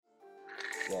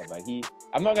Yeah, but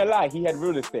I'm not gonna lie, he had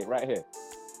real estate right here.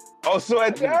 Oh,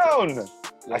 swear down.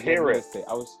 Yeah, I hear it.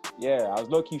 I was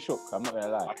low-key shook. I'm not gonna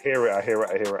lie. I hear it.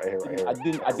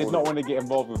 I did not want to get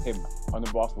involved with him on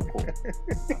the basketball court.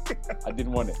 I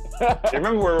didn't want it. You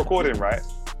remember we're recording, right?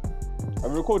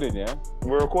 I'm recording, yeah.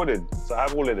 We're recording, so I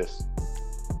have all of this.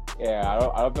 Yeah,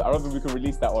 I don't think we can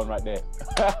release that one right there.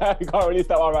 You can't release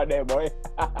that one right there, boy.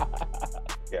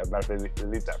 Yeah, man,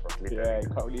 release that properly. Yeah, you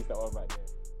can't release that one right there.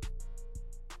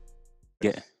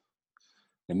 Yeah.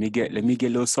 Let me get a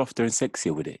little softer and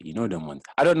sexier with it. You know them ones.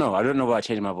 I don't know why I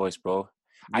changed my voice, bro.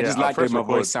 I just like the way my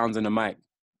voice sounds on the mic.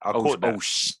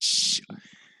 Shh.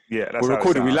 Yeah, that's we're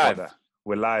recording. We're live.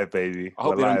 We're live, baby. I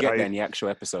hope we don't get that in the actual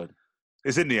episode.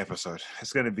 It's in the episode.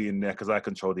 It's going to be in there because I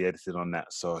control the editing on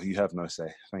that. So you have no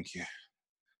say. Thank you.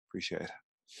 Appreciate it.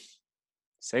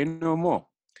 Say no more.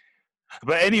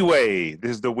 But anyway,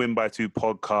 this is the Win by 2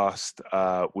 podcast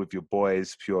with your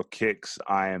boys, Pure Kicks.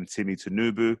 I am Timmy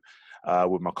Tanubu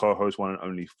with my co-host, one and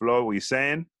only Flo. What are you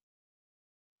saying?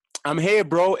 I'm here,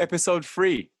 bro. Episode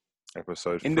 3.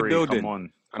 Episode 3. In the building. Come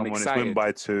on. I'm excited. It's Win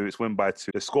by 2. It's Win by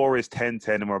 2. The score is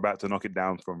 10-10 and we're about to knock it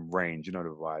down from range. You know the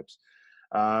vibes.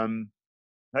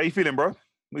 How you feeling, bro? What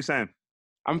are you saying?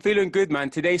 I'm feeling good, man.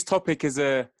 Today's topic is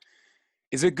a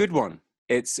good one.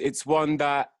 It's one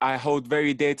that I hold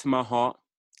very dear to my heart.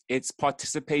 It's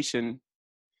participation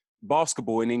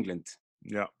basketball in England.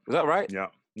 Yeah. Is that right?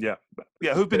 Yeah.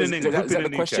 Hooping in England. Is that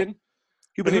the question?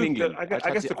 Hooping in England. I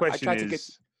guess the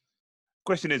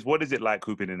question is, what is it like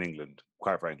hooping in England,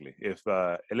 quite frankly? If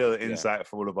a little insight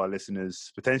for all of our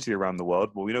listeners, potentially around the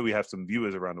world. Well, we know we have some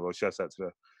viewers around the world. Shout out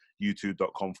to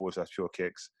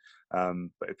youtube.com/purekicks.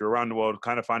 But if you're around the world,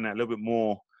 kind of find out a little bit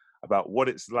more about what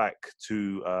it's like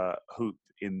to hoop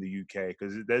in the UK,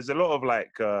 because there's a lot of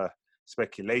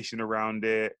speculation around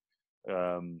it.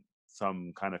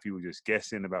 Some kind of people just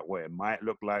guessing about what it might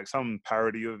look like, some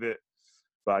parody of it.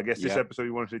 But I guess this episode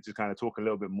we wanted to just kind of talk a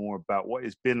little bit more about what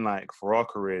it's been like for our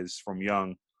careers from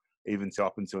young even to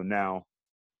up until now.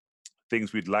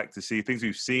 Things we'd like to see, things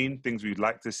we've seen, things we'd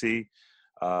like to see,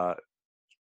 so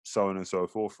on and so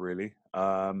forth, really.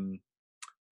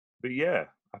 But yeah,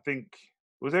 I think,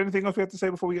 was there anything else we had to say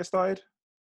before we get started?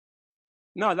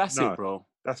 No, that's it, bro.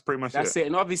 That's pretty much That's it.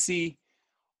 And obviously,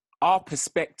 our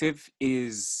perspective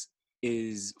is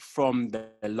from the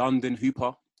London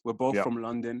hooper. We're both from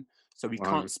London, so we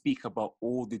can't speak about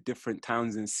all the different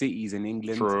towns and cities in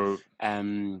England. True.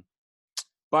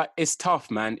 But it's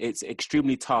tough, man. It's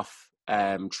extremely tough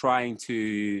trying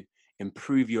to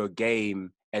improve your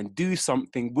game and do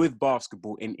something with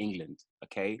basketball in England,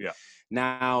 okay? Yeah.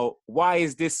 Now, why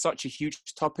is this such a huge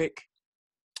topic?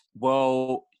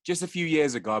 Well, just a few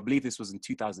years ago, I believe this was in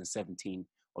 2017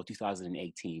 or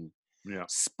 2018,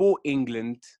 Sport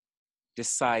England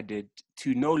decided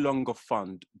to no longer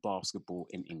fund basketball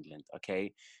in England,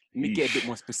 okay? Let me get a bit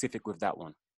more specific with that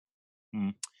one.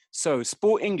 So,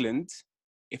 Sport England,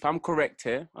 if I'm correct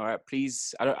here, all right,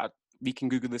 please, we can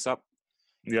Google this up.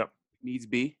 Yep. Needs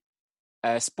be.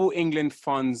 Sport England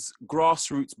funds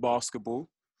grassroots basketball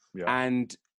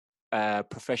and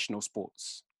professional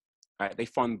sports. Right? They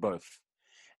fund both.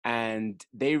 And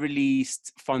they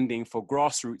released funding for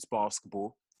grassroots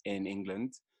basketball in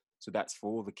England. So that's for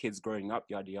all the kids growing up,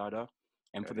 yada, yada.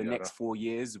 And for the next 4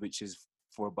 years, which is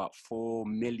for about £4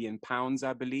 million,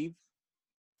 I believe.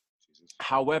 Jesus.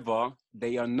 However,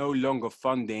 they are no longer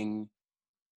funding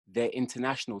their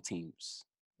international teams,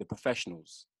 the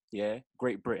professionals,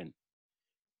 Great Britain.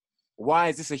 Why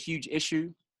is this a huge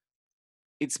issue?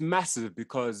 It's massive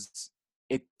because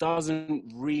it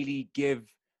doesn't really give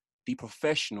the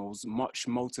professionals much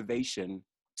motivation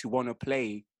to want to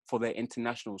play for their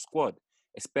international squad,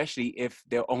 especially if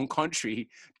their own country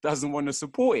doesn't want to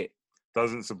support it.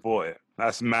 Doesn't support it.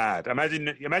 That's mad.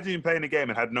 Imagine you playing a game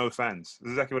and had no fans.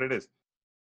 That's exactly what it is.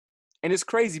 And it's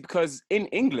crazy because in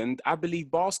England, I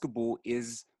believe basketball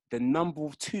is the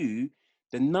number two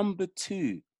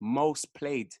most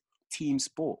played team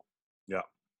sport. Yeah.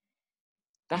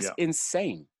 That's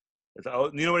insane.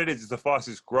 You know what it is? It's the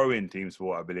fastest growing team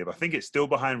sport, I believe. I think it's still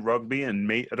behind rugby I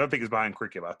don't think it's behind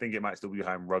cricket, but I think it might still be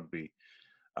behind rugby.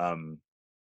 Well,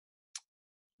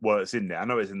 it's in there. I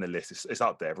know it's in the list. It's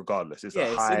up there, regardless. It's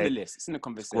in the list. It's in the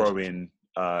conversation. Growing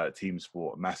team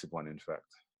sport, massive one, in fact.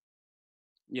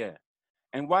 Yeah.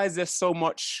 And why is there so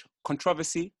much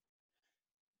controversy?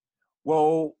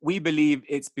 Well, we believe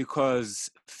it's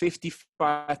because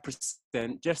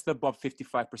 55%, just above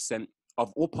 55%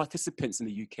 of all participants in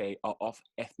the UK are of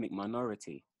ethnic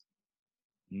minority.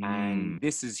 And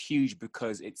this is huge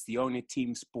because it's the only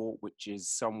team sport which is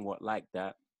somewhat like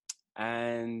that.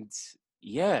 And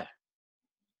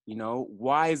You know,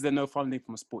 why is there no funding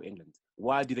from Sport England?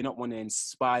 Why do they not want to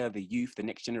inspire the youth, the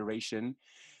next generation?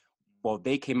 Well,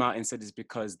 they came out and said it's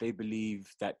because they believe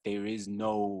that there is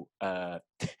no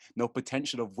no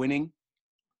potential of winning.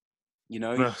 You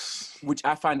know, which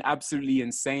I find absolutely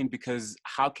insane, because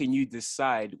how can you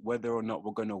decide whether or not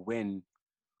we're going to win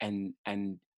and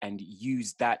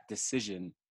use that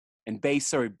decision and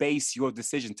base your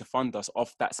decision to fund us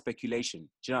off that speculation?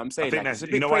 Do you know what I'm saying? I think like, that's, it's a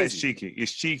you bit know crazy. why it's cheeky?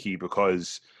 It's cheeky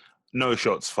because no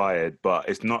shots fired, but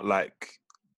it's not like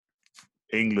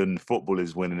England football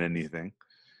is winning anything.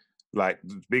 Like,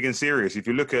 big and serious. If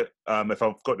you look at, if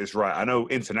I've got this right, I know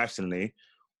internationally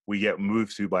we get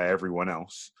moved to by everyone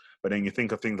else, but then you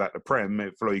think of things like the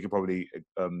Prem. Flo, you could probably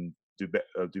do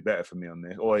better for me on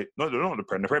this. Or not the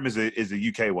Prem. The Prem is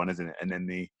the UK one, isn't it? And then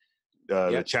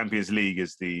the Champions League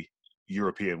is the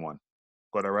European one.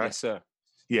 Got that right? Yes, sir.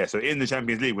 Yeah. So in the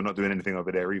Champions League, we're not doing anything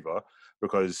over there either,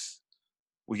 because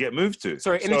we get moved to.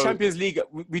 Sorry, in the Champions League,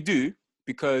 we do,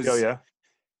 because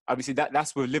obviously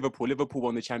that's with Liverpool. Liverpool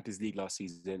won the Champions League last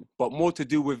season, but more to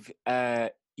do with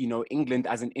England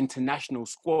as an international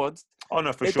squad. Oh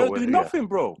no, for they sure. They don't do nothing,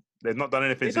 bro. They've not done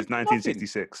anything since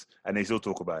 1966, and they still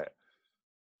talk about it.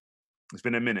 It's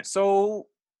been a minute. So,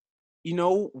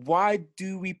 why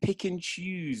do we pick and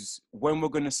choose when we're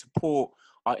going to support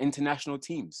our international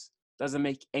teams? Doesn't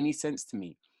make any sense to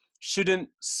me. Shouldn't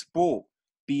sport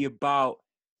be about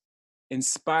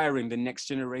inspiring the next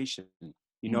generation?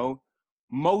 You know,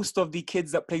 most of the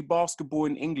kids that play basketball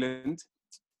in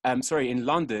in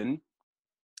London,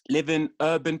 live in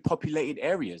urban populated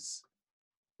areas.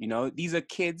 You know, these are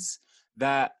kids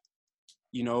that,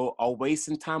 are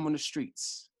wasting time on the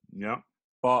streets. Yeah.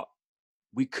 But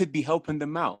we could be helping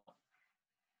them out,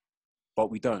 but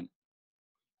we don't.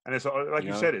 And it's like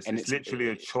you said, it's literally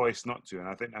a choice not to. And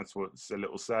I think that's what's a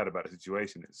little sad about the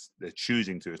situation. It's they're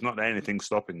choosing to. It's not that anything's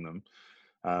stopping them.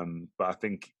 But I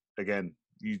think, again,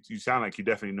 you sound like you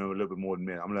definitely know a little bit more than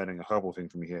me. I'm learning a couple of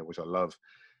things from you here, which I love.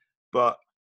 But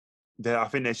I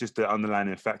think there's just the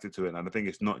underlying factor to it. And I think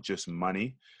it's not just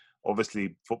money.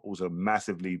 Obviously, football's a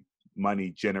massively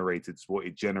money generated sport.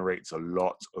 It generates a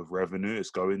lot of revenue it's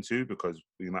going to, because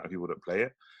the amount of people that play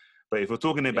it. But if we're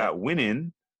talking about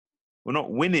winning, we're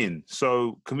not winning.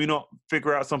 So can we not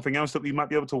figure out something else that we might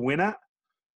be able to win at?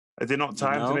 Is there not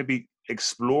time to maybe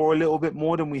explore a little bit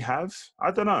more than we have?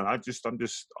 I don't know. I'm just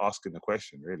asking the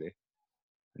question, really.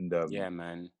 And yeah,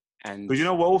 man. And because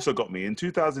what also got me in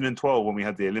 2012 when we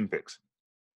had the Olympics.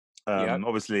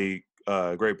 Obviously,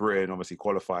 Great Britain obviously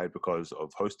qualified because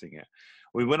of hosting it.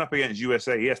 We went up against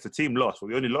USA. Yes, the team lost, but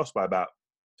we only lost by about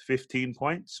 15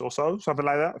 points or so, something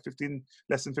like that.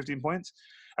 Less than 15 points.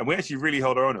 And we actually really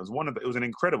held our own. It was an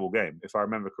incredible game, if I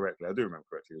remember correctly. I do remember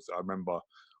correctly. I remember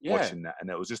watching that, and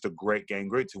it was just a great game,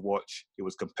 great to watch. It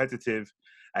was competitive,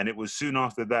 and it was soon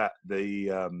after that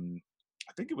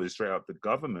I think it was straight up the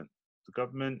government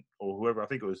or whoever. I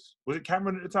think was it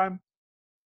Cameron at the time?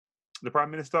 The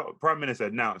Prime Minister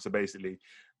announced, so basically,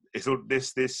 it's all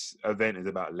this event is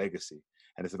about legacy.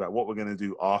 And it's about what we're going to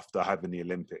do after having the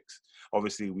Olympics.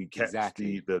 Obviously, we kept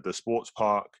the sports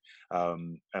park,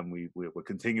 and we're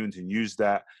continuing to use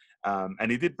that. And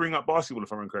he did bring up basketball,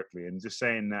 if I remember correctly, and just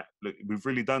saying that, look, we've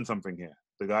really done something here.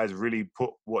 The guys really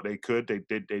put what they could.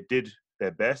 They did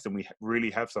their best, and we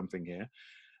really have something here.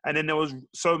 And then there was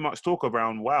so much talk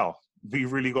around, wow, we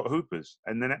really got hoopers.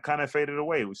 And then it kind of faded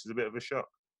away, which is a bit of a shock.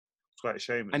 It's quite a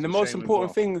shame. And the most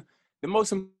important thing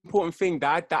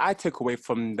that I took away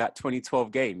from that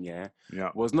 2012 game,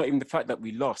 was not even the fact that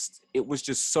we lost. It was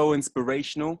just so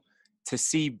inspirational to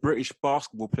see British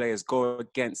basketball players go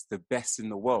against the best in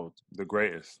the world. The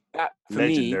greatest. That, for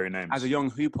legendary me, names. As a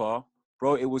young hooper,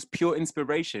 bro, it was pure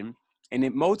inspiration. And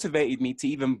it motivated me to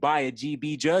even buy a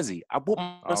GB jersey. I bought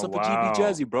myself a GB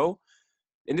jersey, bro.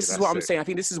 And this is what I'm saying. I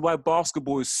think this is why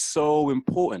basketball is so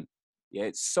important. Yeah,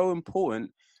 it's so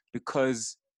important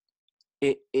because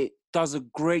it does a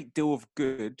great deal of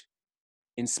good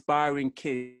inspiring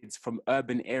kids from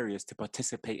urban areas to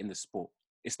participate in the sport.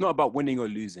 It's not about winning or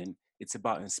losing. It's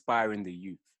about inspiring the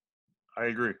youth. I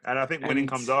agree. And I think winning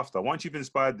comes after. Once you've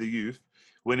inspired the youth,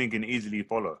 winning can easily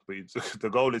follow. But the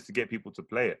goal is to get people to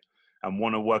play it and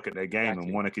want to work at their game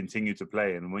and want to continue to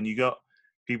play. And when you got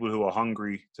people who are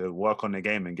hungry to work on their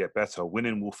game and get better,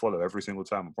 winning will follow every single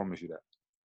time. I promise you that.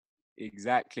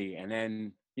 Exactly. And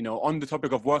then, on the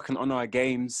topic of working on our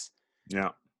games,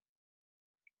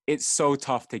 it's so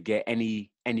tough to get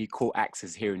any court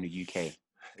access here in the UK.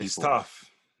 It's tough.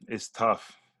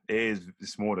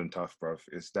 It's more than tough, bruv.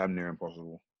 It's damn near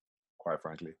impossible, quite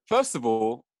frankly. First of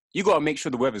all, you got to make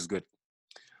sure the weather's good.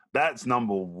 That's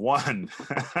number one.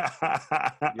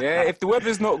 Yeah, if the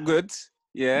weather's not good,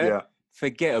 yeah,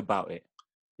 forget about it.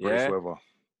 British Yeah. weather.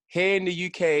 Here in the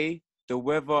UK, the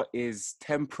weather is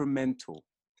temperamental.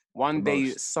 One day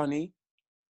it's sunny,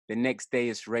 the next day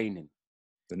it's raining.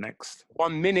 The next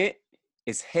 1 minute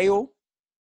is hail,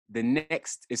 the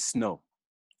next is snow.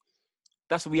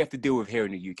 That's what we have to deal with here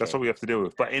in the UK. That's what we have to deal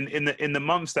with. But in the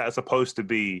months that are supposed to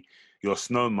be your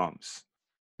snow months,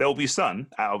 there'll be sun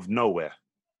out of nowhere.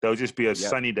 There'll just be a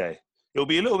sunny day. It'll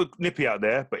be a little bit nippy out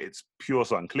there, but it's pure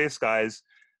sun, clear skies,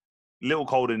 little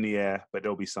cold in the air, but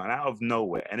there'll be sun out of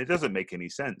nowhere. And it doesn't make any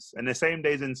sense. And the same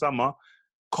days in summer,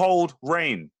 cold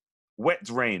rain,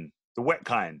 the wet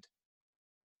kind.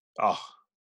 Oh,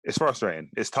 it's frustrating.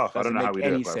 It's tough. I don't know how we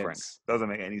do it, quite frankly. Doesn't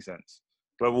make any sense.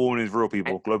 Global warming is real,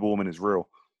 people. Global warming is real.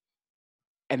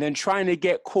 And then trying to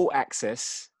get court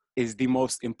access is the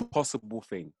most impossible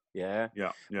thing. Yeah.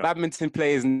 Badminton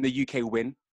players in the UK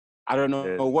win. I don't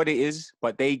know what it is,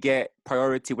 but they get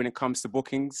priority when it comes to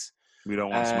bookings. We don't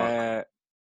want smoke.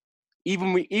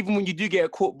 Even when you do get a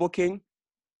court booking,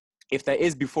 if there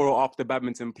is before or after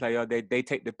badminton player, they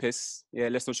take the piss. Yeah,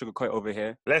 let's not sugarcoat over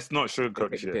here. Let's not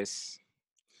sugarcoat shit. Piss.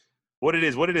 What it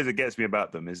is, it gets me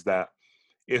about them is that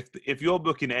if your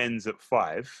booking ends at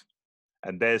 5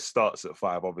 and theirs starts at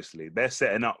 5, obviously, they're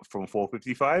setting up from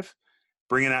 4:55,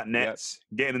 bringing out nets,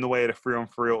 getting in the way of the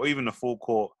 3-on-3 or even the full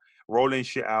court, rolling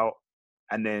shit out,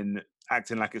 and then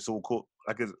acting like it's all cool,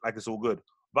 like it's all good.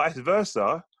 Vice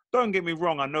versa. Don't get me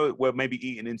wrong. I know we're maybe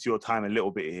eating into your time a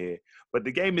little bit here, but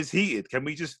the game is heated. Can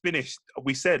we just finish?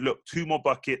 We said, look, 2 more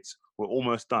buckets. We're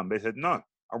almost done. They said, no,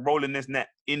 I'm rolling this net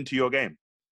into your game.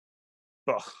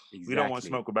 But we don't want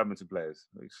smoke with badminton players.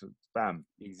 Bam.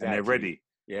 Exactly. And they're ready.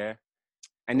 Yeah.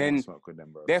 And then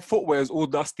their footwear is all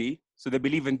dusty, so they be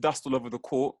leaving dust all over the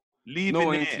court. No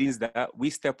one cleans that.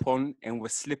 We step on and we're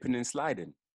slipping and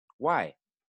sliding. Why?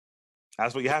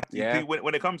 That's what you have to do.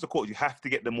 When it comes to court, you have to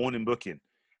get the morning booking.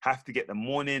 Have to get the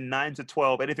morning 9 to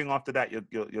 12. Anything after that,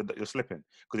 you're slipping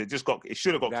because it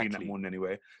should have got clean that morning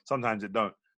anyway. Sometimes it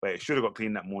don't, but it should have got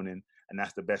clean that morning, and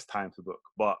that's the best time to book.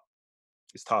 But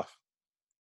it's tough.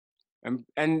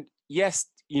 And yes,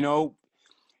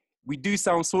 we do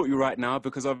sound salty right now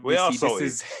because obviously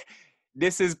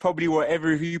this is probably what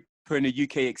every hooper in the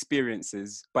UK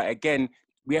experiences. But again,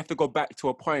 we have to go back to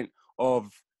a point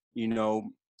of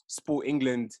Sport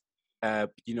England,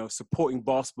 supporting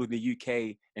basketball in the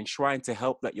UK and trying to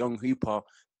help that young hooper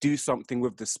do something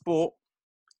with the sport.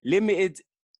 Limited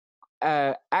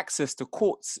access to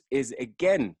courts is,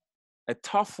 again, a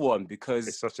tough one because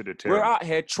it's such a deterrent. We're out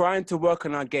here trying to work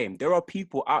on our game. There are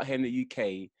people out here in the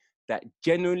UK that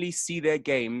genuinely see their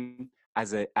game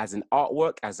as an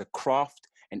artwork, as a craft,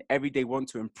 and every day want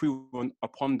to improve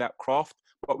upon that craft,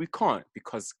 but we can't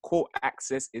because court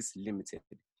access is limited.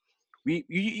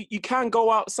 You can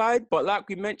go outside, but like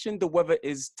we mentioned, the weather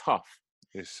is tough.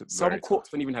 Some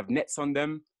courts don't even have nets on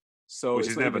them, so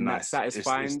it's not even that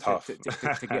satisfying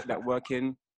to get that work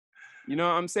in. You know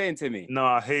what I'm saying, Timmy? No,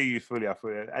 I hear you fully. I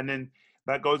feel it. And then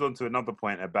that goes on to another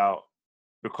point about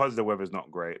because the weather's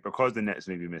not great, because the nets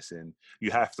may be missing,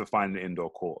 you have to find an indoor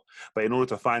court. But in order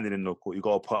to find an indoor court, you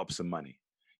got to put up some money.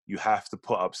 You have to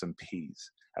put up some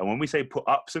P's. And when we say put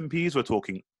up some P's, we're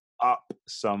talking up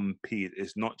some P's.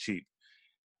 It's not cheap.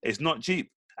 It's not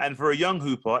cheap. And for a young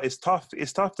hooper, it's tough.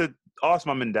 It's tough to ask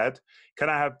mum and dad, can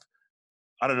I have,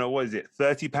 I don't know, what is it,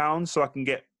 £30 so I can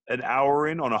get an hour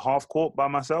in on a half court by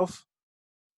myself?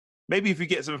 Maybe if you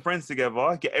get some friends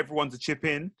together, get everyone to chip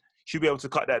in, should be able to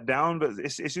cut that down. But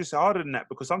it's just harder than that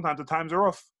because sometimes the times are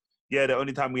off. Yeah, the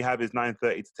only time we have is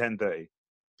 9:30 to 10:30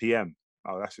 p.m.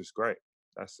 Oh, that's just great.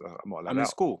 That's I'm not allowed I'm in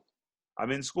school.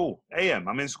 I'm in school. AM.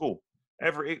 I'm in school.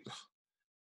 And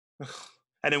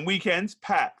then weekends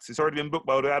packed. It's already been booked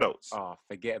by all the adults. Oh,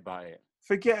 forget about it.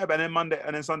 Forget about it. And then Monday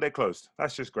and then Sunday closed.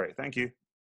 That's just great. Thank you.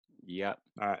 Yep.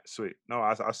 All right, sweet. No,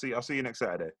 I'll see you next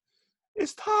Saturday.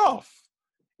 It's tough.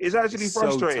 It's actually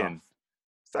frustrating.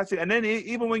 So it's actually, and then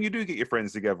even when you do get your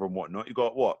friends together and whatnot, you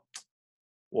got what?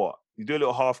 You do a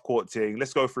little half court thing.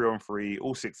 Let's go 3-on-3.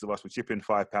 All 6 of us. We chip in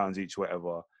 £5 each,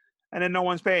 whatever. And then no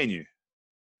one's paying you.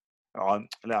 Oh,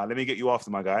 now let me get you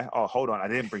after, my guy. Oh, hold on. I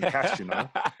didn't bring cash,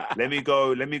 Let me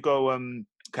go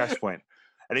cash point.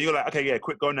 And then you're like, okay, yeah,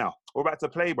 quick, go now. We're about to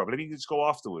play, bro. Let me just go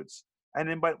afterwards. And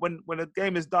then when the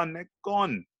game is done, they're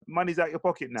gone. Money's out your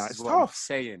pocket now. It's tough.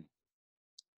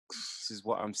 This is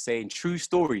what I'm saying. True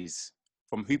stories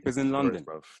from hoopers in London.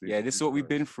 This is what we've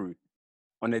been through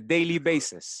on a daily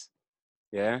basis.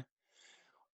 Yeah.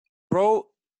 Bro,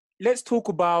 let's talk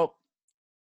about,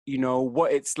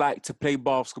 what it's like to play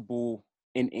basketball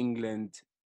in England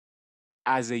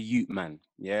as a youth man.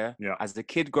 Yeah. Yeah. As a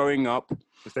kid growing up.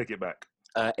 Let's take it back.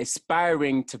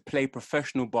 aspiring to play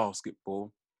professional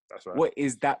basketball, That's right. what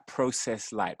is that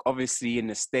process like? Obviously, in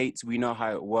the States, we know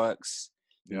how it works.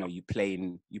 You know, you play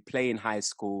in high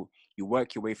school, you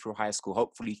work your way through high school.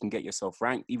 Hopefully, you can get yourself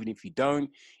ranked. Even if you don't,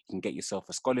 you can get yourself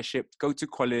a scholarship, go to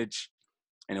college,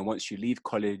 and then once you leave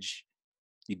college,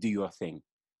 you do your thing.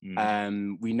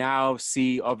 We now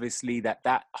see, obviously,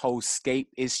 that whole scape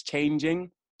is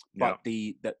changing, but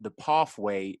the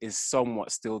pathway is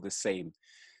somewhat still the same.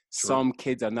 True. Some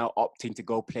kids are now opting to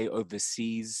go play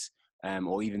overseas,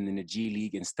 or even in the G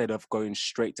League instead of going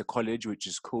straight to college, which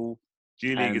is cool.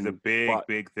 G League is a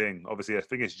big thing. Obviously, I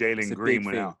think it's Jalen Green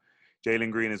went out.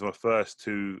 Jalen Green is our first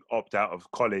to opt out of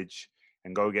college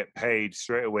and go get paid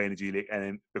straight away in the G League.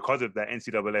 And because of that,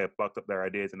 NCAA have bucked up their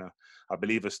ideas and I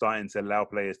believe are starting to allow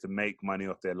players to make money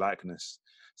off their likeness.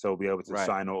 So we'll be able to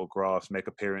sign autographs, make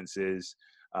appearances.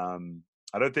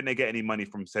 I don't think they get any money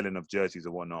from selling of jerseys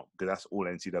or whatnot, because that's all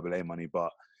NCAA money,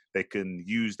 but they can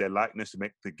use their likeness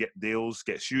to get deals,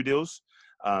 get shoe deals,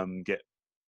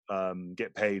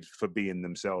 get paid for being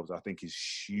themselves. I think is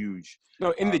huge.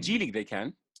 No, in the G League they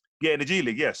can. Yeah, in the G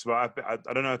League, yes. But I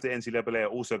don't know if the NCAA are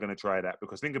also going to try that,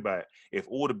 because think about it. If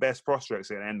all the best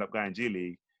prospects are going to end up going G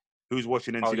League, who's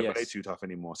watching NCAA too tough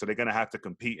anymore? So they're going to have to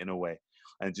compete in a way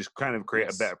and just kind of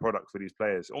create a better product for these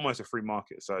players. Almost a free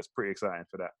market. So it's pretty exciting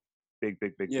for that. Big.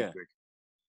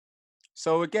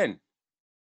 So again,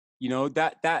 you know,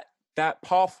 that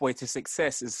pathway to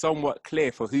success is somewhat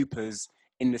clear for hoopers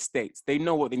in the States. They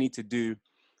know what they need to do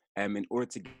in order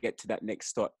to get to that next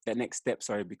step,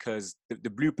 because the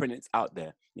blueprint is out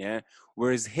there. Yeah.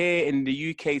 Whereas here in the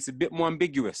UK, it's a bit more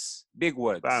ambiguous. Big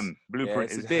words.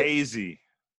 Blueprint is hazy.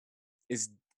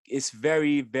 It's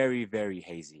very, very, very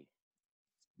hazy.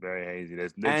 Very hazy.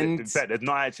 In fact, there's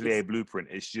not actually a blueprint.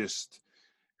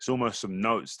 It's almost some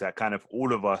notes that kind of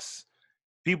all of us,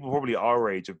 people probably our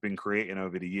age, have been creating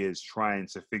over the years, trying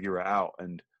to figure it out,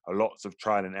 and lots of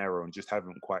trial and error, and just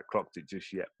haven't quite clocked it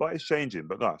just yet. But it's changing.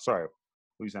 But no, sorry,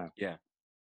 what are you saying? Yeah.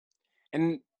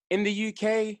 And in the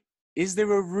UK, is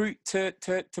there a route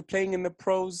to playing in the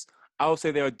pros? I would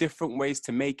say there are different ways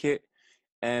to make it.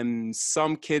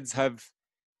 Some kids have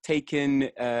taken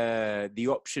the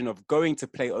option of going to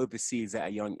play overseas at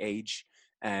a young age,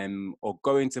 or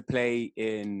going to play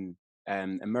in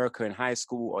America in high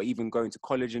school, or even going to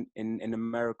college in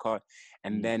America,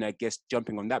 and then I guess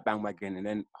jumping on that bandwagon and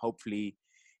then hopefully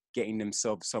getting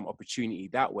themselves some opportunity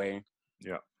that way.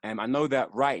 Yeah. I know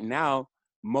that right now,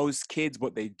 most kids,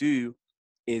 what they do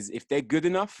is if they're good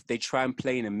enough, they try and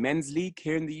play in a men's league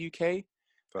here in the UK.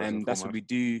 And that's what we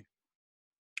do,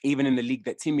 even in the league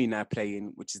that Timmy and I play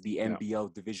in, which is the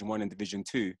NBL Division 1 and Division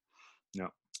 2. Yeah.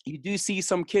 You do see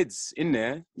some kids in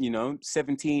there,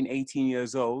 17, 18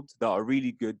 years old, that are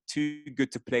really good, too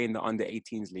good to play in the under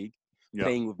 18s league,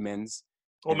 playing with men's.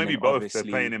 Or maybe both. They're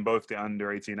playing in both the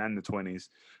under 18 and the 20s,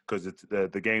 because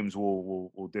the games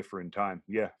will differ in time.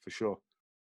 Yeah, for sure.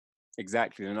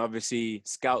 Exactly. And obviously,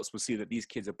 scouts will see that these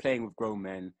kids are playing with grown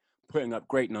men, putting up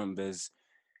great numbers,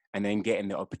 and then getting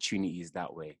the opportunities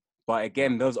that way. But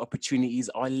again, those opportunities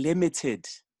are limited.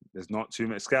 There's not too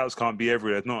many. Scouts can't be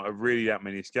everywhere. There's not really that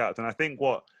many scouts. And I think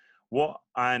what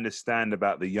I understand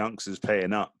about the youngsters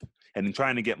paying up and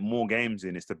trying to get more games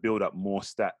in is to build up more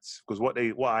stats. Because what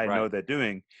I know they're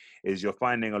doing is you're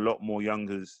finding a lot more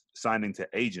youngers signing to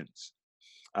agents,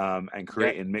 and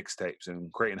creating mixtapes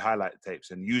and creating highlight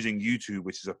tapes and using YouTube,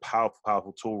 which is a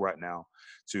powerful tool right now,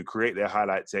 to create their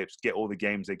highlight tapes, get all the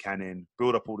games they can in,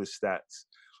 build up all the stats,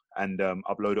 and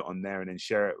upload it on there, and then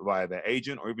share it via their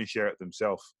agent or even share it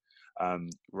themselves,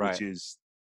 which is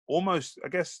almost, I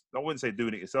guess, I wouldn't say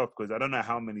doing it yourself, because I don't know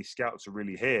how many scouts are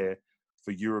really here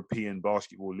for European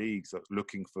basketball leagues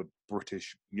looking for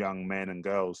British young men and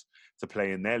girls to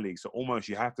play in their league. So almost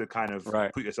you have to kind of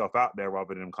put yourself out there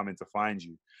rather than them coming to find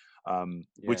you,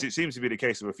 which it seems to be the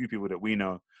case of a few people that we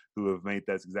know who have made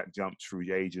that exact jump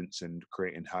through agents and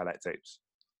creating highlight tapes.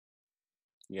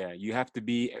 Yeah, you have to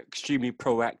be extremely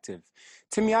proactive.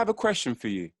 Timmy, I have a question for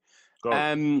you. Go.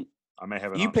 I may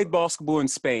have an You answer. played basketball in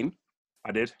Spain.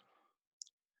 I did.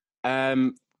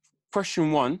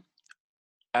 Question one,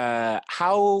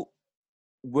 how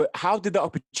did the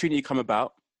opportunity come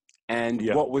about, and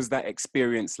what was that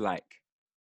experience like?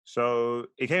 So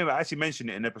it came about, I actually mentioned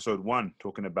it in episode 1,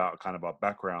 talking about kind of our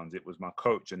backgrounds. It was my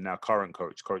coach and now current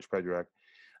coach, Coach Predrag,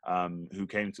 who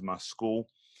came to my school.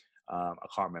 I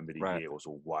can't remember the year. It was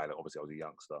a while. Obviously, I was a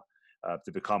youngster.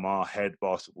 To become our head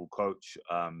basketball coach.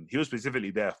 He was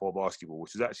specifically there for basketball,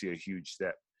 which is actually a huge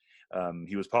step.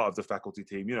 He was part of the faculty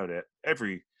team. You know that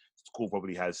every school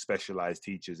probably has specialized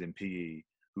teachers in PE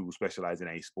who specialize in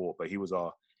a sport, but he was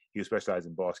specialized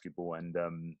in basketball, and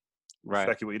Right.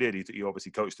 exactly what he did. He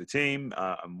obviously coached the team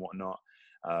and whatnot.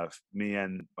 Me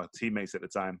and my teammates at the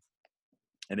time.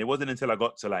 And it wasn't until I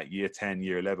got to like year 10,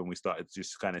 year 11, we started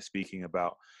just kind of speaking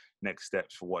about next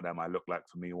steps for what that might look like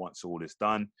for me once all is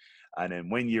done. And then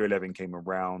when year 11 came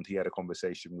around, he had a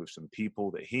conversation with some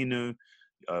people that he knew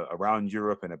around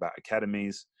Europe and about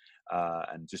academies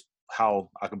and just how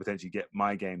I can potentially get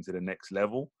my game to the next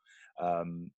level.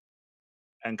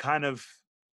 And kind of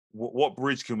what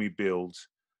bridge can we build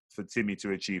for Timmy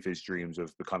to achieve his dreams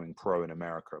of becoming pro in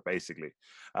America, basically.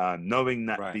 Knowing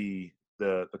that Right.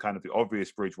 the kind of the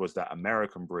obvious bridge was that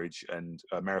American bridge and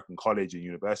American college and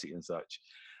university and such.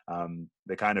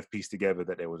 They kind of pieced together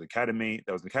that there was an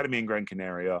academy in Gran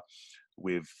Canaria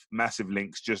with massive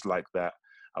links just like that.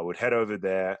 I would head over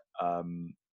there,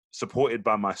 supported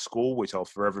by my school, which I'll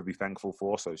forever be thankful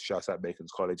for. So shout out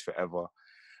Bacon's College forever.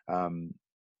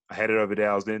 I headed over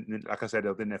there. Like I said, I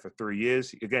was in there for 3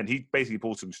 years. Again, he basically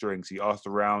pulled some strings. He asked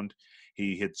around.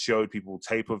 He had showed people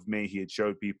tape of me. He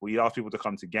asked people to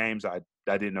come to games that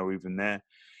I didn't know even there.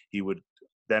 He would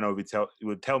then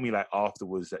tell me like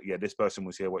afterwards that, yeah, this person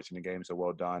was here watching the game, so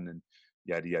well done. And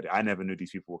yada, yada. I never knew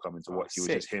these people were coming to watch. It was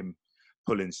just him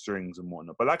pulling strings and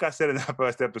whatnot. But like I said in that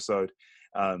first episode,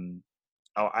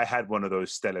 I had one of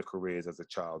those stellar careers as a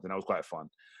child, and that was quite fun.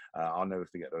 I'll never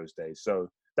forget those days. So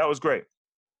that was great.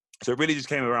 So it really just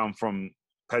came around from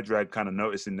Predrag kind of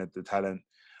noticing the talent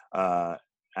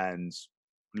and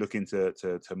looking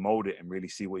to mold it and really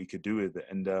see what he could do with it.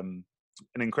 And an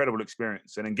incredible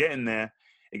experience. And then getting there,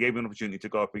 it gave me an opportunity to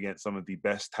go up against some of the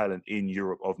best talent in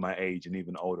Europe of my age and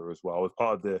even older as well.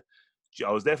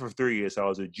 I was there for 3 years. So I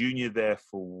was a junior there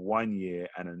for 1 year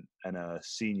and a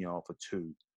senior for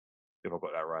 2, if I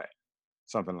got that right.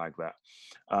 Something like that.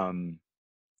 And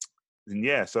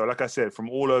yeah, so like I said, from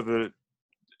all over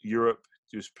Europe,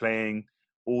 just playing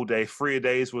all day. 3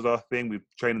 days was our thing. We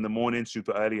train in the morning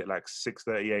super early at like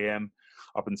 6:30 a.m.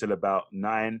 up until about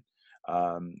 9.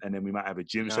 And then we might have a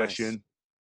gym session.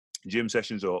 Gym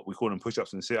sessions, or we call them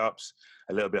push-ups and sit-ups.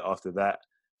 A little bit after that,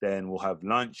 then we'll have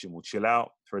lunch and we'll chill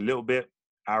out for a little bit,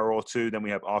 hour or two. Then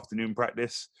we have afternoon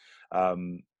practice,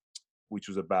 which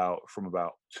was from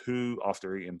about 2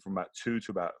 after eating from about 2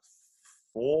 to about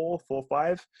 4,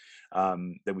 5.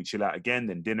 Then we chill out again.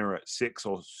 Then dinner at 6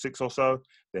 or so.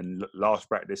 Then last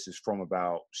practice is from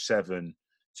about 7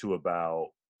 to about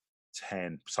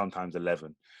 10, sometimes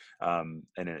 11. And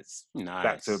then it's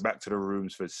back to the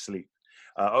rooms for sleep.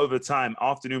 Over time,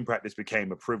 afternoon practice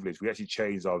became a privilege. We actually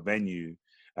changed our venue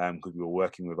because we were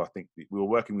working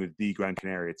with the Gran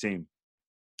Canaria team.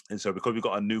 And so because we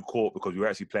got a new court, because we were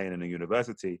actually playing in a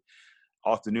university,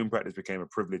 afternoon practice became a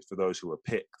privilege for those who were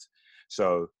picked.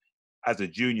 So as a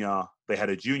junior, they had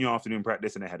a junior afternoon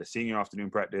practice and they had a senior afternoon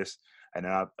practice. And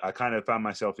I kind of found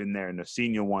myself in there in the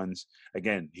senior ones.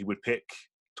 Again, he would pick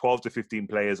 12 to 15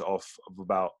 players off of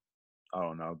about, I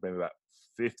don't know, maybe about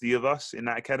 50 of us in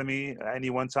that academy at any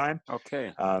one time.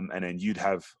 Okay. And then you'd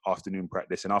have afternoon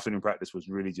practice. And afternoon practice was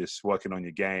really just working on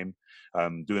your game,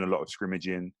 doing a lot of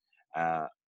scrimmaging,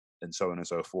 and so on and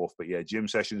so forth. But yeah, gym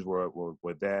sessions were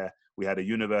there. We had a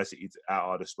university at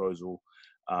our disposal.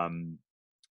 It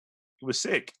was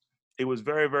sick. It was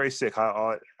very, very sick.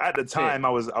 At the time, I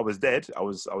was dead. I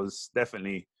was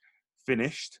definitely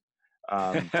finished.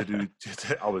 I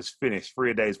was finished.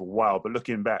 3 days were wild, but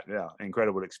looking back, yeah,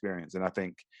 incredible experience. And I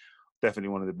think definitely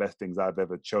one of the best things I've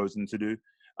ever chosen to do,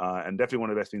 and definitely one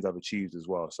of the best things I've achieved as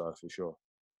well. So for sure.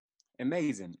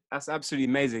 Amazing. That's absolutely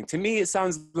amazing. To me, it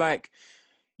sounds like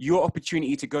your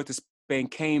opportunity to go to Spain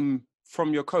came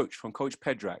from your coach, from Coach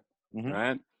Predrag,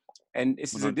 right? And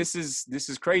this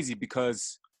is crazy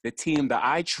because the team that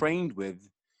I trained with,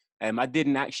 I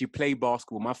didn't actually play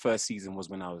basketball. My first season was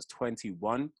when I was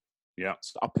 21. Yeah.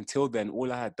 So up until then,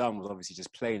 all I had done was obviously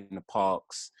just play in the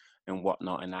parks and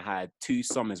whatnot. And I had 2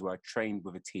 summers where I trained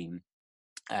with a team,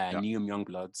 Neum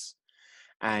Youngbloods.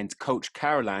 And Coach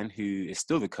Caroline, who is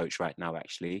still the coach right now,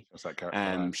 actually,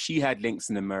 she had links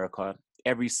in America.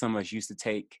 Every summer, she used to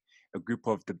take a group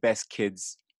of the best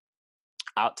kids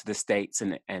out to the States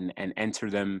and enter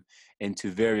them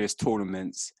into various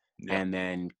tournaments. Yeah. And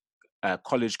then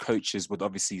college coaches would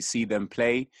obviously see them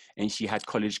play. And she had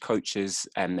college coaches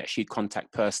that she'd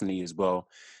contact personally as well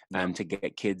to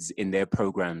get kids in their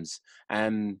programs.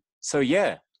 So,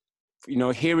 yeah,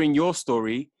 hearing your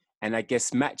story, and I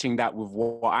guess matching that with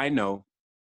what I know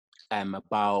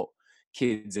about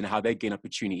kids and how they gain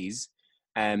opportunities,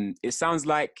 it sounds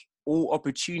like all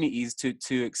opportunities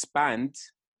to expand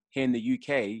here in the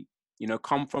UK,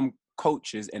 come from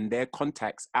coaches and their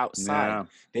contacts outside. Yeah.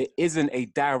 There isn't a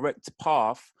direct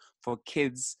path for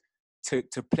kids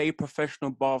to play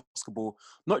professional basketball,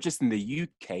 not just in the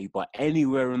UK, but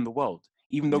anywhere in the world.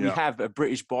 Even though we have a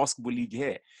British basketball league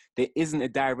here, there isn't a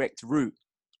direct route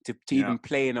to even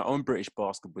play in our own British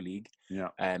basketball league.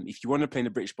 If you want to play in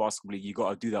the British basketball league, you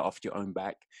got to do that off your own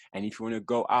back. And if you want to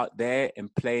go out there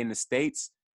and play in the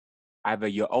States, either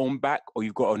your own back or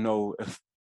you've got to know a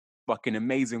fucking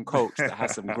amazing coach that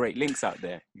has some great links out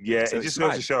there. Yeah, So it just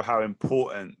goes to show how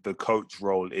important the coach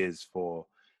role is for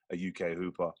a UK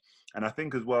hooper. And I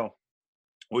think as well,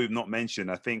 what we've not mentioned,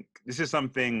 I think this is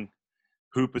something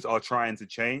hoopers are trying to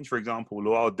change. For example,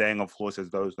 Luol Deng, of course, as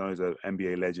those knows, an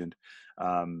NBA legend,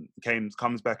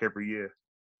 comes back every year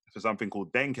for something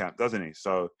called Deng Camp, doesn't he?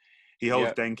 So he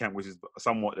holds Deng Camp, which is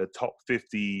somewhat the top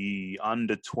 50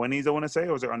 under 20s, I want to say,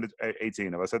 or is it under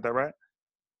 18? Have I said that right?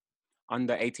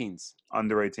 Under 18s.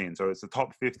 Under 18. So it's a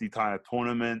top 50 kind of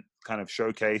tournament, kind of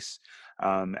showcase.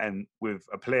 And with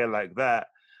a player like that,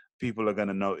 people are going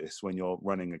to notice when you're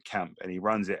running a camp. And he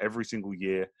runs it every single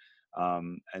year.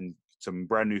 And some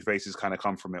brand new faces kind of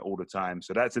come from it all the time.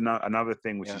 So that's another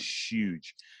thing which is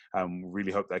huge.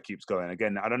 Really hope that keeps going.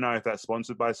 Again, I don't know if that's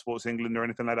sponsored by Sports England or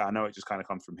anything like that. I know it just kind of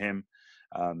comes from him.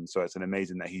 So it's an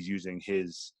amazing that he's using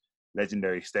his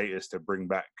legendary status to bring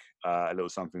back a little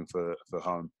something for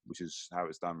home, which is how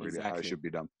it's done, really, how it should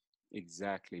be done.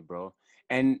 Exactly, bro.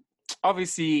 And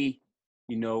obviously,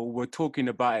 you know, we're talking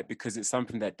about it because it's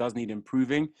something that does need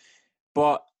improving.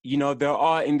 But, you know, there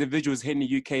are individuals here in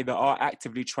the UK that are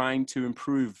actively trying to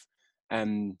improve,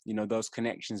 you know, those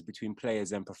connections between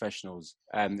players and professionals.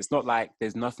 It's not like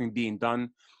there's nothing being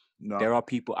done. No. There are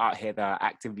people out here that are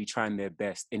actively trying their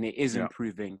best, and it is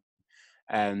improving.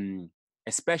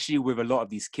 Especially with a lot of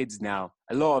these kids now.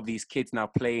 A lot of these kids now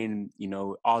playing, you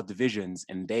know, our divisions,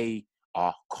 and they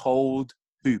are cold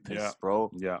hoopers,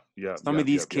 bro. Some of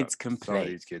these kids can play. Some of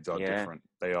these kids are different.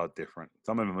 They are different.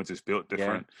 Some of them are just built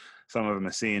different. Some of them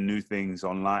are seeing new things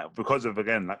online because of,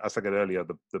 again, like I said earlier,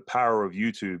 the power of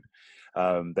YouTube.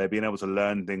 They're being able to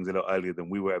learn things a lot earlier than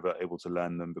we were ever able to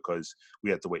learn them because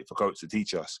we had to wait for coaches to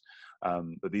teach us.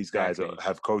 But these guys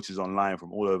have coaches online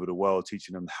from all over the world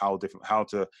teaching them how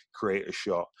to create a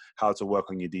shot, how to work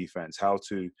on your defense, how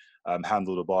to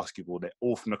handle the basketball. They're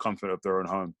all from the comfort of their own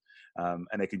home.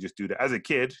 And they can just do that. As a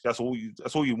kid, that's all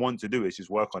you want to do is just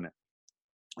work on it.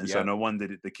 And so no wonder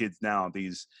that the kids now,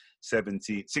 these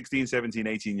 16, 17,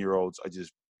 18-year-olds are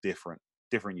just different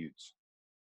youths.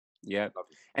 Yeah.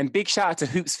 And big shout out to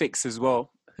Hoops Fix as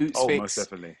well. Hoops Fix most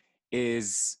definitely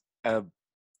is a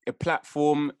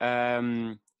platform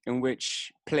in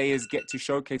which players get to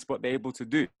showcase what they're able to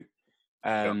do.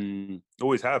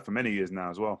 Always have for many years now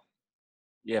as well.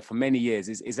 Yeah, for many years.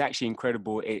 It's actually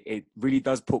incredible. It really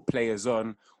does put players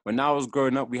on. When I was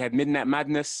growing up, we had Midnight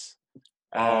Madness.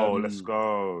 Let's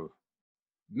go.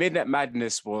 Midnight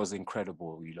Madness was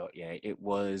incredible, you lot. Yeah, it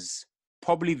was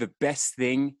probably the best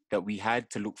thing that we had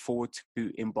to look forward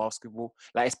to in basketball.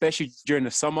 Like, especially during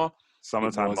the summertime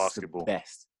basketball. The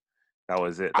best. That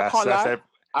was it.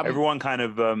 Everyone kind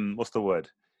of, what's the word?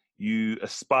 You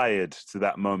aspired to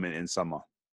that moment in summer.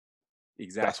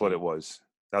 Exactly. That's what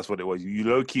it was. You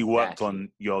low-key worked on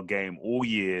your game all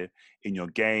year in your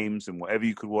games and whatever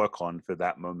you could work on for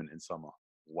that moment in summer.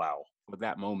 Wow. For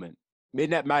that moment.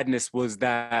 Midnight Madness was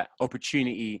that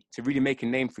opportunity to really make a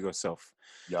name for yourself.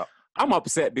 Yeah. I'm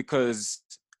upset because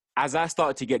as I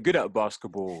started to get good at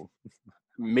basketball,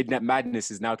 Midnight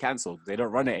Madness is now cancelled. They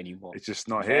don't run it anymore. It's just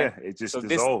not here. It just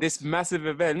dissolved. This massive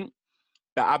event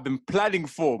that I've been planning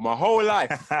for my whole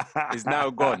life is now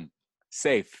gone.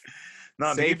 Safe.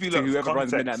 No, Safe to whoever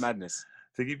runs Midnight Madness.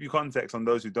 To give you context on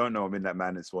those who don't know what Midnight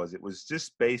Madness was, it was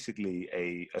just basically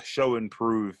a show and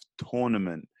prove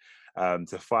tournament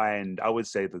to find, I would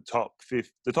say, the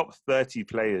top 30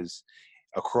 players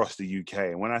across the UK.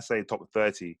 And when I say top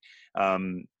 30,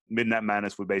 Midnight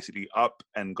Madness would basically up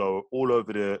and go all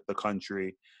over the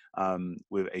country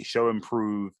with a show and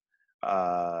prove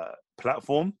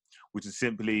platform, which is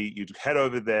simply you'd head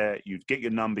over there, you'd get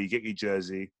your number, you get your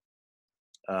jersey.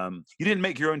 You didn't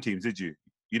make your own teams, did you?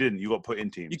 You didn't. You got put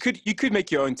in teams. You could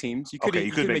make your own teams. You could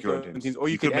make your own teams, or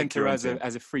you could enter as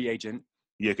a free agent.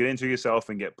 Yeah, you could enter yourself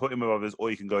and get put in with others,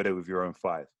 or you can go there with your own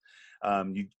 5.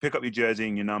 You pick up your jersey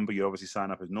and your number. You obviously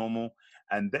sign up as normal,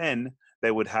 and then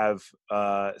they would have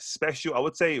special, I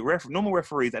would say, normal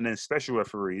referees and then special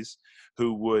referees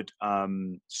who would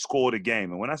score the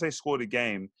game. And when I say score the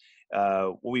game,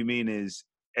 what we mean is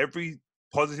every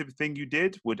positive thing you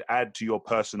did would add to your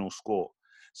personal score.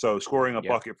 So scoring a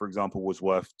bucket, for example, was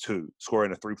worth 2.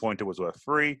 Scoring a 3-pointer was worth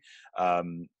 3.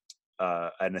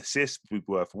 an assist would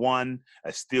be worth 1,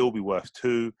 a steal would be worth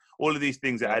 2. All of these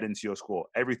things that add into your score.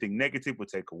 Everything negative would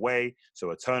take away.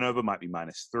 So a turnover might be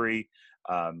 -3.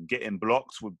 Getting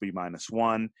blocks would be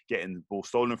 -1. Getting the ball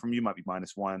stolen from you might be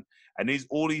 -1. And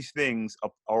all these things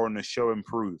are on the show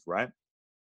improve, right?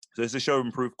 So it's a show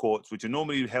improve courts, which are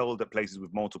normally held at places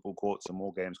with multiple courts, and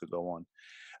more games could go on.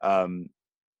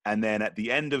 And then at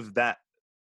the end of that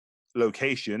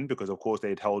location, because of course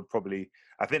they'd held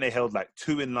I think they held like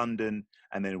 2 in London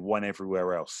and then 1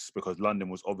 everywhere else, because London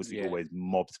was obviously always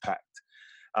mobbed packed.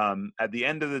 At the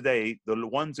end of the day, the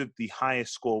ones with the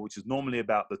highest score, which is normally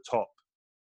about the top,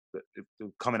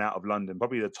 coming out of London,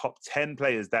 probably the top 10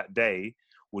 players that day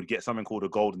would get something called a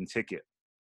golden ticket.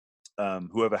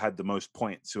 Whoever had the most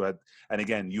points, and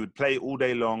again, you would play all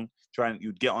day long,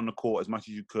 you'd get on the court as much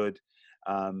as you could.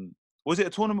 Was it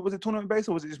a tournament? Was it tournament based,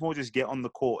 or was it just more just get on the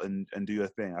court and do your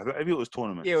thing? I think maybe it was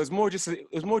tournament. Yeah, it was more just so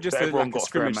everyone like got a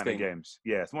scrimmage a fair amount thing. of games.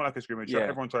 Yeah, it's more like a scrimmage. Yeah. So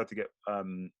everyone tried to get a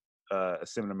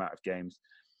similar amount of games,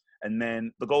 and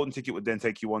then the golden ticket would then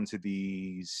take you on to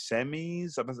the semis.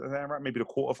 Is that right? Maybe the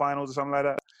quarterfinals or something like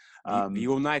that. The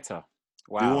all-nighter.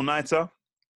 Wow. The all-nighter.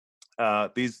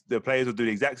 The players will do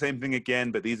the exact same thing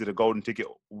again, but these are the golden ticket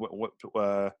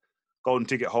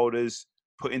holders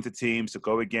put into teams to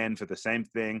go again for the same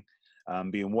thing,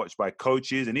 being watched by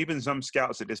coaches and even some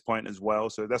scouts at this point as well.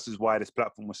 So this is why this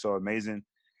platform was so amazing.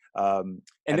 And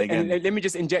again, let me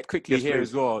just inject quickly here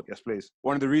as well. Yes, please.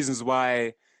 One of the reasons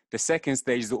why the second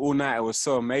stage, the all-nighter, was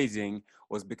so amazing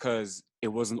was because it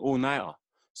was an all-nighter.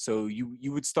 So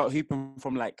you would start hooping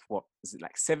from like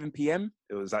 7 p.m.?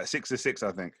 It was like 6 to 6,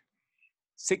 I think.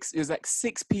 It was like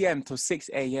 6 p.m. to 6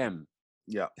 a.m.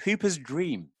 Yeah. Hooper's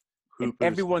dream.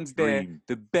 Everyone's there.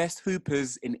 The best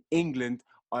hoopers in England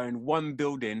are in one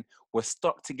building. We're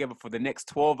stuck together for the next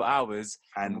 12 hours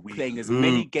and we're playing as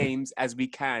many games as we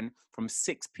can from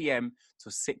 6 p.m.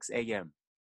 to 6 a.m.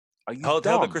 Are you held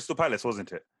at Crystal Palace,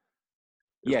 wasn't it?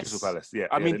 Yes. Crystal Palace, yeah.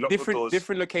 I mean,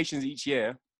 different locations each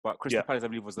year, but Crystal Palace, I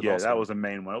believe, was the last one. Yeah, that was the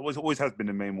main one. It always has been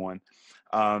the main one.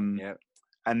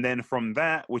 And then from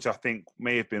that, which I think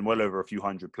may have been well over a few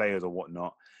hundred players or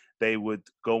whatnot, they would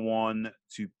go on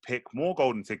to pick more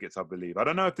golden tickets, I believe. I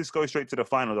don't know if this goes straight to the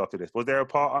finals after this. Was there a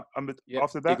part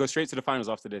after that? It goes straight to the finals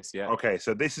after this, yeah. Okay,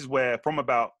 so this is where from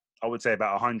about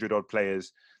 100 odd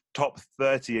players, top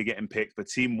 30 are getting picked for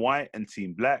Team White and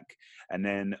Team Black. And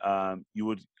then I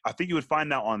think you would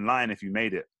find out online if you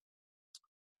made it.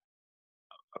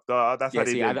 That's how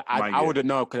they did. I wouldn't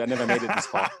know because I never made it this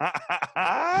far.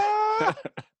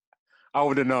 I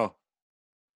wouldn't know.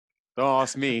 Don't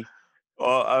ask me.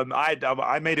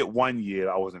 I made it 1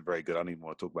 year. I wasn't very good. I don't even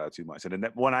want to talk about it too much. And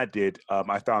then when I did,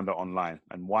 I found it online.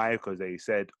 And why? Because they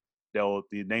said the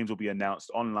names will be announced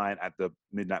online at the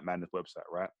Midnight Madness website,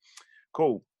 right?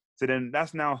 Cool. So then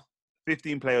that's now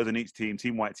 15 players on each team,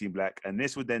 Team White, Team Black. And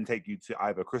this would then take you to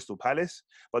either Crystal Palace.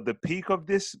 But the peak of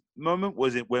this moment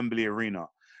was at Wembley Arena,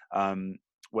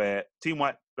 where Team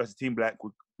White versus Team Black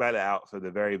would battle it out for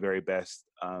the very, very best.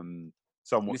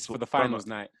 This is for the finals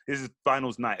night. This is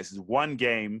finals night. This is one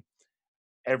game.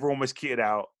 Everyone was kitted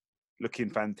out, looking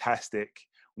fantastic.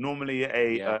 Normally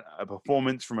a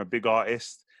performance from a big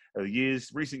artist.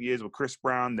 Recent years with Chris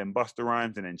Brown, then Busta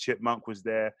Rhymes, and then Chipmunk was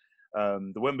there.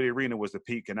 The Wembley Arena was the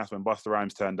peak, and that's when Busta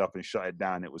Rhymes turned up and shut it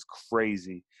down. It was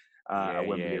crazy at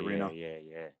Wembley Arena.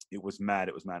 Yeah. It was mad.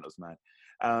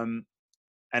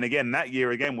 And again, that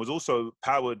year was also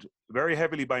powered very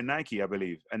heavily by Nike, I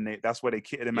believe. And that's where they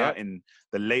kitted him out in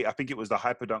the late, I think it was the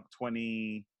Hyperdunk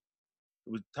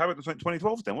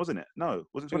 2012 then, wasn't it? No,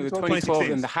 was it 2012?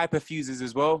 2012 and the Hyperfuses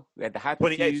as well. We had the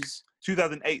Hyperfuse.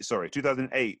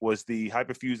 2008 was the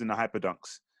Hyperfuse and the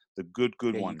Hyperdunks. The good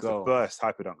ones. The first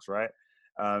Hyperdunks, right?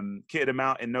 Kitted him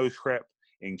out in nose crepe,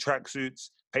 in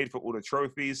tracksuits, paid for all the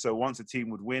trophies. So once a team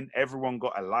would win, everyone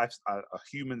got a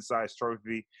human-sized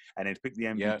trophy, and they'd pick the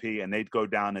MVP, and they'd go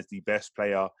down as the best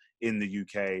player in the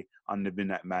UK under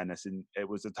Midnight Madness, and it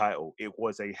was a title. It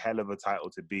was a hell of a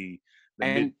title to be.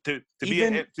 To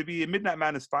be a Midnight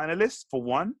Madness finalist for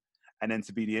one, and then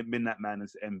to be the Midnight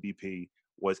Madness MVP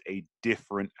was a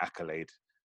different accolade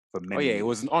for many. Oh yeah, it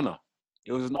was an honor.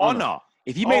 It was an honor.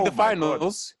 If you made the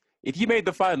finals. If you made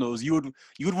the finals, you would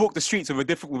walk the streets with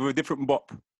a different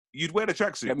bop. You'd wear the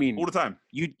tracksuit all the time.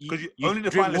 Because only the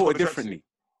finalists got the differently.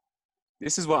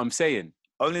 This is what I'm saying.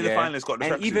 Only the finalists got the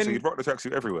tracksuit, so you'd rock the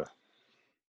tracksuit everywhere.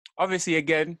 Obviously,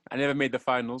 again, I never made the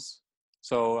finals,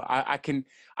 so I can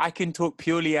talk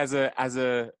purely as a.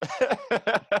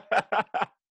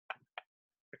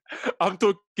 I'm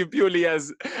talking purely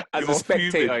as a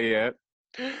spectator here.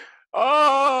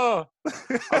 Oh,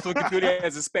 I'm talking purely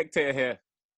as a spectator here.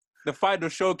 the final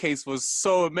showcase was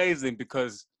so amazing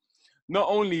because not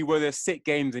only were there 6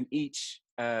 games in each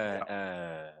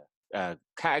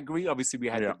category. Obviously, we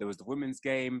had there was the women's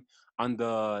game,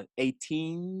 under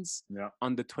 18s,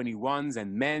 under 21s,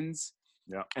 and men's.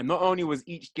 Yeah. And not only was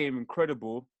each game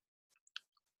incredible,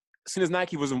 as soon as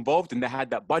Nike was involved and they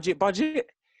had that budget,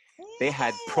 they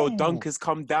had pro dunkers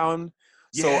come down.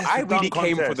 So I really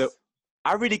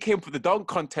came for the dunk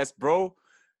contest, bro.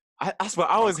 That's what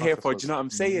I was here for. Do you know what I'm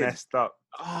saying? Messed up.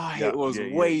 It was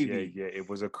wavy. Yeah, it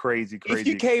was a crazy If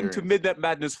you came to Midnight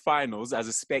Madness finals as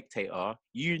a spectator,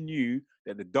 you knew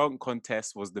that the dunk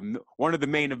contest was one of the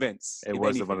main events. It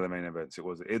was one of the main events. It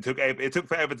was. It took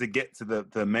forever to get to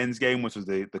the men's game, which was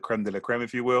the creme de la creme,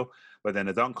 if you will. But then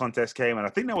the dunk contest came, and I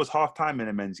think there was half time in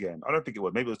the men's game. I don't think it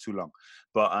was. Maybe it was too long.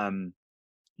 But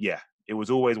yeah, it was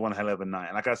always one hell of a night.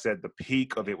 And like I said, the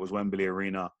peak of it was Wembley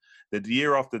Arena. The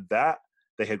year after that,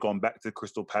 they had gone back to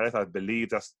Crystal Palace. I believe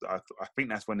I think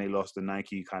that's when they lost the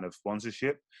Nike kind of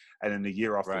sponsorship. And then the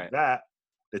year after that,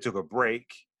 they took a break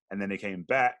and then they came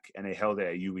back and they held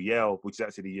it at UEL, which is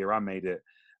actually the year I made it.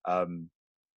 And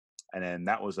then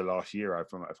that was the last year,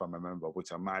 if I remember,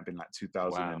 which I might have been like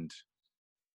 2011.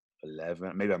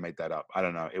 Wow. Maybe I made that up. I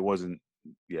don't know. It wasn't.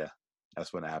 Yeah,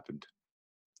 that's when it happened.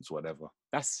 It's whatever.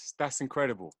 That's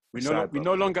incredible. We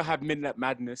no longer have Midnight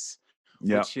Madness.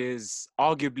 Which is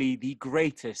arguably the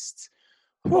greatest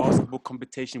basketball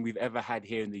competition we've ever had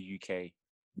here in the UK.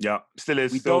 Yeah, still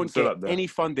is. We don't get any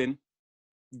funding.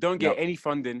 Don't get any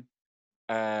funding.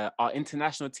 Our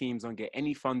international teams don't get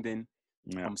any funding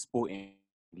from Sport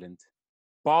England.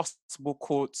 Basketball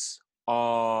courts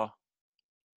are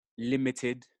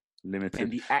limited.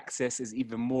 And the access is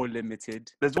even more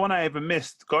limited. There's one I even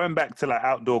missed. Going back to like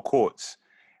outdoor courts.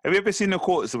 Have you ever seen the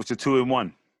courts which are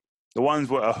 2-in-1? The ones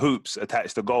where are hoops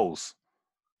attached to goals.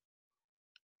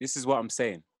 This is what I'm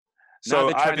saying.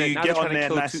 So either you get on there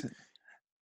nice.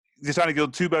 You're trying to kill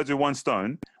 2 birds with 1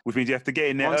 stone, which means you have to get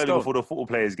in there early before the football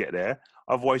players get there.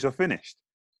 Otherwise, you're finished.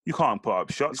 You can't put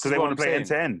up shots because they want to play end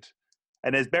to end.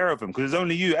 And there's bare of them because there's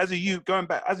only you. As a youth,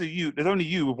 there's only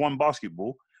you with 1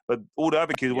 basketball, but all the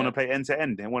other kids want to play end to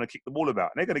end and want to kick the ball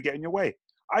about. And they're going to get in your way.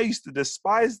 I used to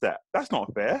despise that. That's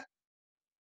not fair.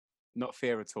 Not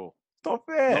fair at all. Not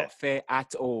fair. Not fair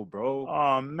at all, bro.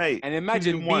 Oh, mate. And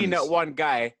imagine being that one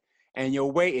guy and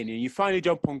you're waiting and you finally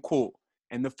jump on court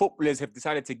and the footballers have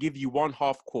decided to give you 1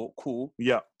 half court. Cool.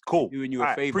 Yeah, cool. Doing you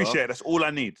a favor. Appreciate it. That's all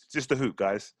I need. Just a hoop,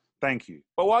 guys. Thank you.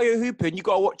 But while you're hooping, you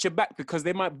got to watch your back because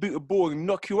they might boot a ball and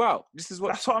knock you out. That's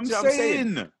what I'm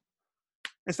saying.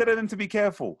 Instead of them to be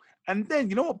careful. And then,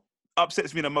 you know what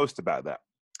upsets me the most about that?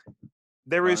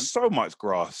 There is so much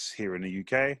grass here in the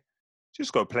UK.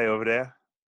 Just go play over there.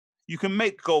 You can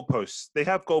make goalposts. They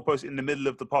have goalposts in the middle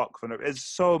of the park. There's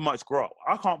so much grass.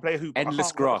 I can't play hoop.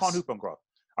 Endless grass. I can't hoop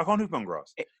on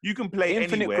grass. You can play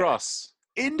infinite anywhere. Grass.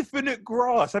 Infinite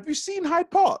grass. Have you seen Hyde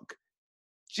Park?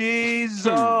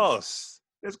 Jesus.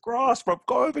 There's grass, bro.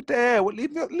 Go over there.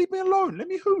 Leave me alone. Let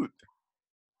me hoop.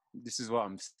 This is what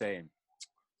I'm saying.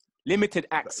 Limited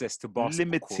access to basketball.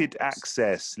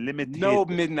 Limited. No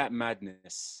Midnight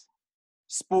Madness.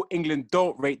 Sport England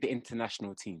don't rate the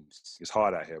international teams. It's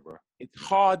hard out here, bro. It's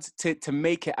hard to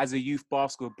make it as a youth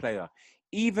basketball player.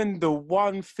 Even the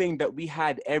one thing that we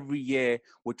had every year,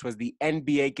 which was the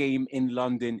NBA game in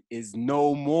London, is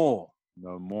no more.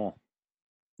 No more.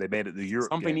 They made it the Europe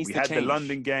Something game. We had the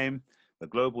London game, the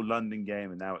global London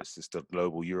game, and now it's just a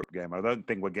global Europe game. I don't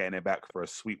think we're getting it back for a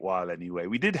sweet while anyway.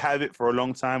 We did have it for a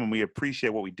long time, and we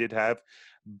appreciate what we did have.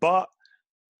 But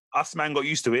us, man, got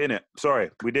used to it, innit? Sorry,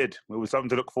 we did. It was something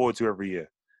to look forward to every year.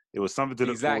 It was something to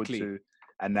look forward to,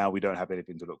 and now we don't have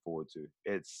anything to look forward to.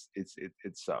 It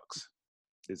sucks.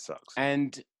 It sucks.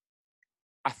 And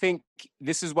I think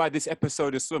this is why this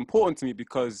episode is so important to me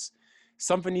because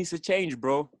something needs to change,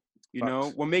 bro. You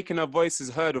know, we're making our voices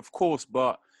heard, of course,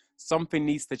 but something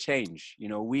needs to change. You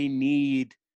know, we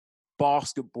need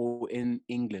basketball in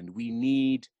England. We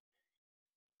need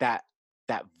that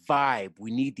vibe. We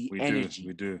need the energy.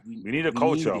 We do. We need a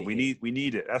culture. We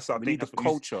need it. That's I think the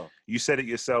culture. You said it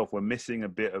yourself. We're missing a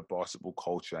bit of basketball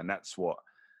culture, and that's what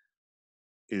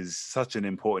is such an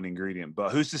important ingredient.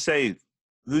 But who's to say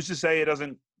it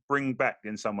doesn't bring back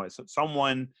in some way? So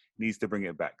someone needs to bring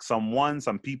it back.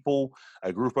 Some people,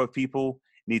 a group of people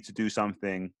need to do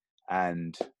something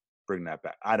and bring that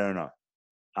back. I don't know.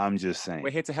 I'm just saying.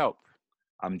 We're here to help.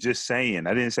 I'm just saying.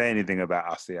 I didn't say anything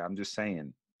about us here. I'm just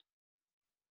saying.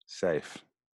 Safe.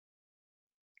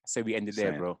 I say we ended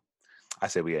there, bro. I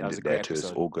say we ended there too.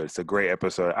 It's all good. It's a great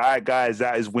episode. All right, guys.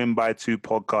 That is Win by 2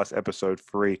 podcast episode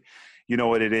 3. You know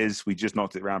what it is. We just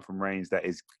knocked it round from range. That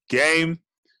is game.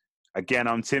 Again,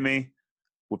 I'm Timmy.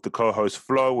 with the co-host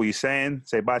Flo. What are you saying?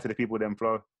 Say bye to the people then,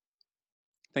 Flo.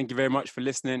 Thank you very much for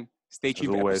listening. Stay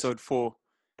tuned for always. episode 4.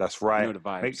 That's right. You know the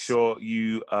vibes. Make sure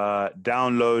you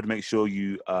download. Make sure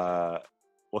you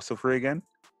what's the free again?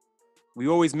 We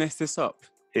always mess this up.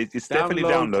 It's definitely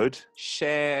download,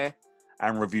 share,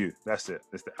 and review. That's it.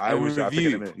 I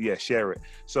review. Share it.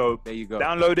 So there you go.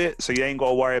 Download it so you ain't got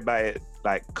to worry about it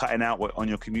like cutting out on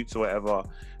your commutes or whatever.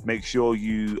 Make sure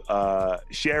you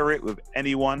share it with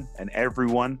anyone and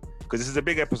everyone, because this is a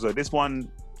big episode. This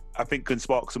one, I think, can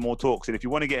spark some more talks. And if you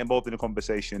want to get involved in the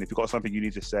conversation, if you've got something you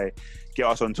need to say, get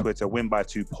us on Twitter,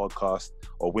 Win-by-2 Podcast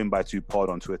or Win-by-2 Pod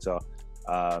on Twitter.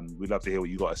 We'd love to hear what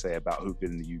you got to say about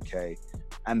hooping in the UK.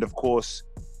 And of course,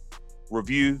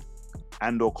 review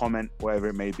and or comment, whatever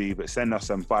it may be, but send us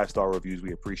some 5-star reviews.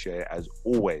 We appreciate it as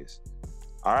always.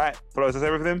 All right, Flo, that's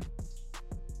everything?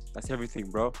 That's everything,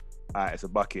 bro. All right, it's a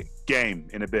bucket. Game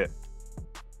in a bit.